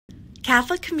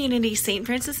Catholic Community St.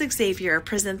 Francis Xavier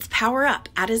presents Power Up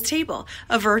at His Table,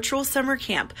 a virtual summer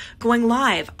camp going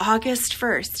live August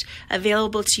 1st,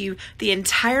 available to you the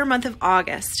entire month of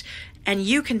August, and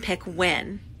you can pick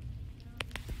when.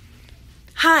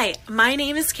 Hi, my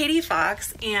name is Katie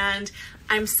Fox, and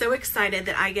I'm so excited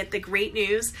that I get the great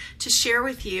news to share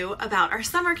with you about our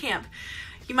summer camp.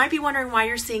 You might be wondering why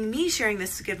you're seeing me sharing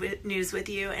this good news with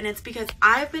you, and it's because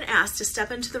I've been asked to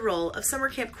step into the role of summer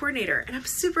camp coordinator, and I'm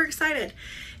super excited.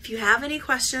 If you have any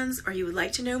questions or you would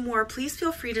like to know more, please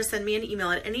feel free to send me an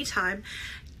email at any time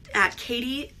at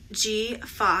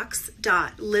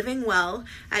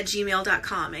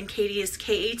katiegfox.livingwell@gmail.com, and Katie is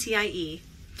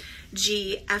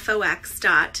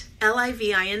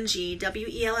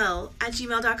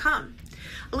KatieGFox.livingwell@gmail.com.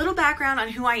 A little background on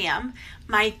who I am.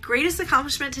 My greatest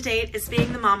accomplishment to date is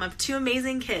being the mom of two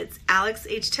amazing kids, Alex,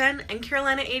 age 10, and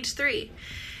Carolina, age 3.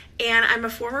 And I'm a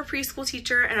former preschool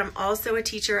teacher, and I'm also a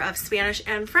teacher of Spanish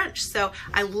and French. So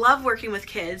I love working with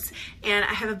kids, and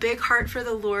I have a big heart for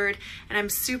the Lord, and I'm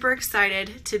super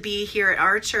excited to be here at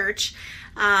our church.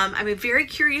 I'm a very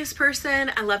curious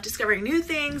person. I love discovering new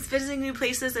things, visiting new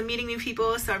places, and meeting new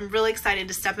people, so I'm really excited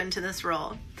to step into this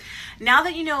role. Now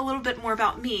that you know a little bit more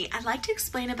about me, I'd like to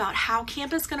explain about how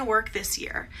camp is going to work this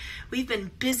year. We've been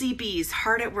busy bees,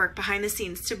 hard at work behind the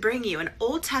scenes to bring you an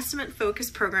Old Testament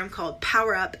focused program called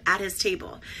Power Up at His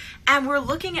Table. And we're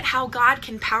looking at how God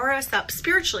can power us up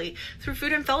spiritually through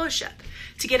food and fellowship.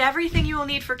 To get everything you will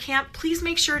need for camp, please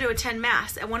make sure to attend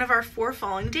Mass at one of our 4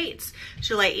 following dates,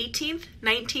 July 18th,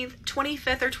 19th,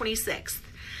 25th, or 26th.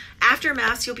 After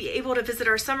Mass, you'll be able to visit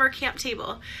our summer camp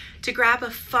table to grab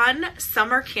a fun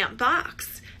summer camp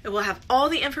box. It will have all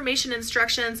the information,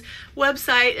 instructions,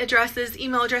 website addresses,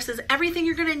 email addresses, everything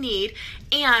you're going to need,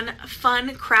 and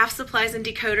fun craft supplies and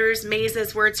decoders,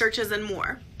 mazes, word searches, and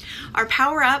more. Our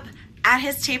Power Up at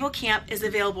His Table camp is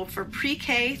available for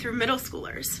pre-K through middle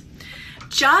schoolers.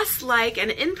 Just like an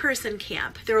in-person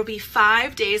camp, there will be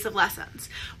 5 days of lessons.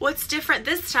 What's different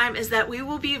this time is that we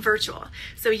will be virtual,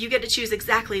 so you get to choose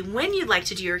exactly when you'd like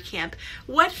to do your camp,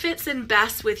 what fits in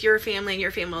best with your family and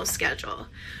your family's schedule.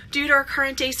 Due to our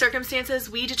current day circumstances,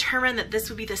 we determined that this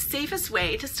would be the safest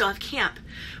way to still have camp.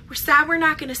 We're sad we're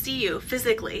not going to see you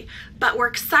physically, but we're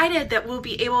excited that you'll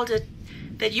be able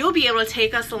to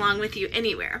take us along with you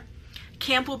anywhere.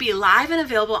 Camp will be live and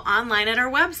available online at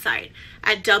our website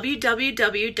at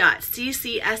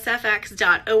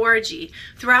www.ccsfx.org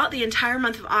throughout the entire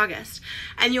month of August,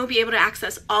 and you'll be able to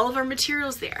access all of our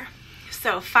materials there.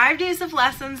 So 5 days of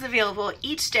lessons available.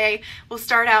 Each day will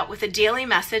start out with a daily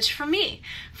message from me,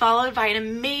 followed by an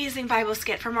amazing Bible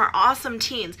skit from our awesome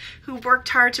teens who worked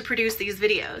hard to produce these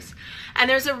videos. And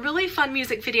there's a really fun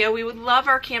music video we would love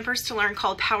our campers to learn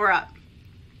called Power Up.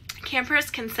 Campers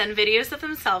can send videos of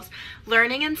themselves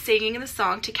learning and singing the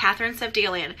song to Catherine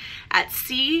Sevdalian at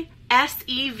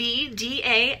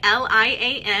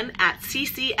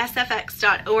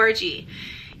CSEVDALIAN@ccsfx.org.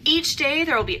 Each day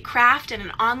there will be a craft and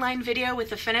an online video with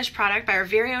the finished product by our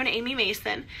very own Amy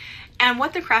Mason and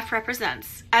what the craft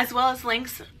represents, as well as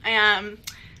links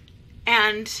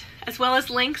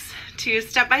to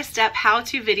step-by-step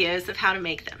how-to videos of how to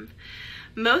make them.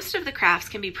 Most of the crafts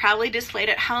can be proudly displayed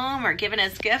at home or given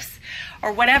as gifts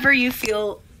or whatever you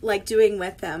feel like doing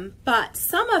with them, but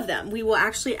some of them we will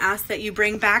actually ask that you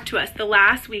bring back to us the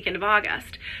last weekend of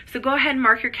August. So go ahead and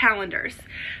mark your calendars.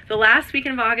 The last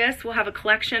weekend of August we'll have a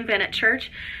collection bin at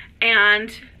church, and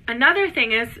another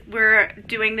thing is we're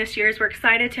doing this year is we're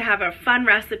excited to have a fun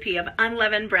recipe of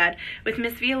unleavened bread with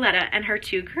Miss Violetta and her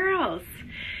 2 girls.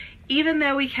 Even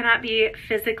though we cannot be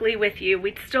physically with you,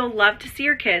 we'd still love to see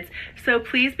your kids, so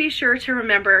please be sure to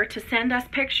remember to send us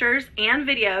pictures and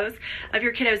videos of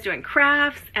your kiddos doing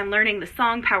crafts and learning the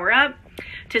song Power Up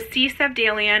to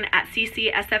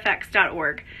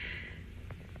csevdalian@ccsfx.org.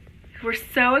 We're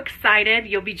so excited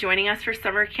you'll be joining us for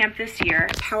summer camp this year.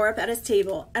 Power Up at His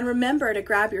Table. And remember to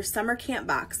grab your summer camp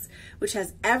box, which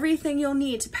has everything you'll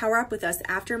need to power up with us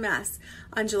after Mass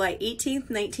on July 18th,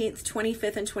 19th,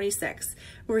 25th, and 26th.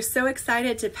 We're so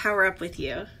excited to power up with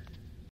you.